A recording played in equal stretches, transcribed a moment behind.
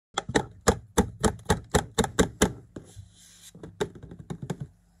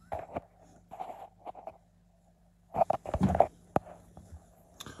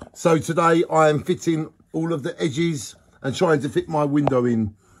So today I am fitting all of the edges and trying to fit my window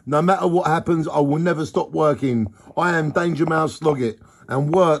in. No matter what happens, I will never stop working. I am Danger Mouse Sloggett,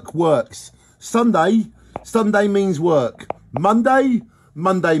 and work works. Sunday means work. Monday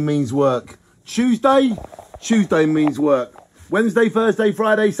means work. Tuesday means work. Wednesday, Thursday,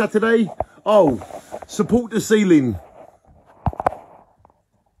 Friday, Saturday, oh, support the ceiling.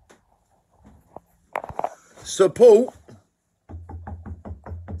 Support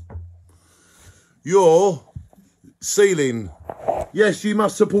your ceiling. Yes, you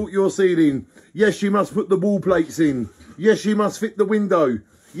must support your ceiling. Yes, you must put the wall plates in. Yes, you must fit the window.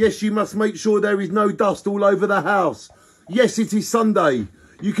 Yes, you must make sure there is no dust all over the house. Yes, it is Sunday.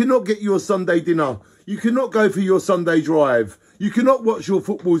 You cannot get your Sunday dinner. You cannot go for your Sunday drive. You cannot watch your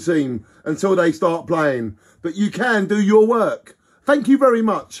football team until they start playing. But you can do your work. Thank you very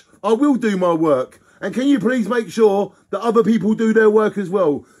much. I will do my work. And can you please make sure that other people do their work as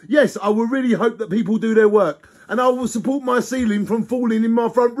well? Yes, I will really hope that people do their work. And I will support my ceiling from falling in my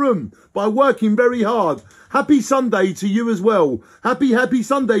front room by working very hard. Happy Sunday to you as well. Happy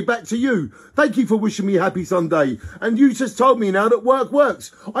Sunday back to you. Thank you for wishing me happy Sunday. And you just told me now that work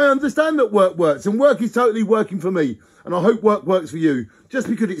works. I understand that work works, and work is totally working for me. And I hope work works for you. Just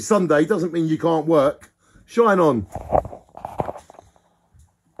because it's Sunday doesn't mean you can't work. Shine on.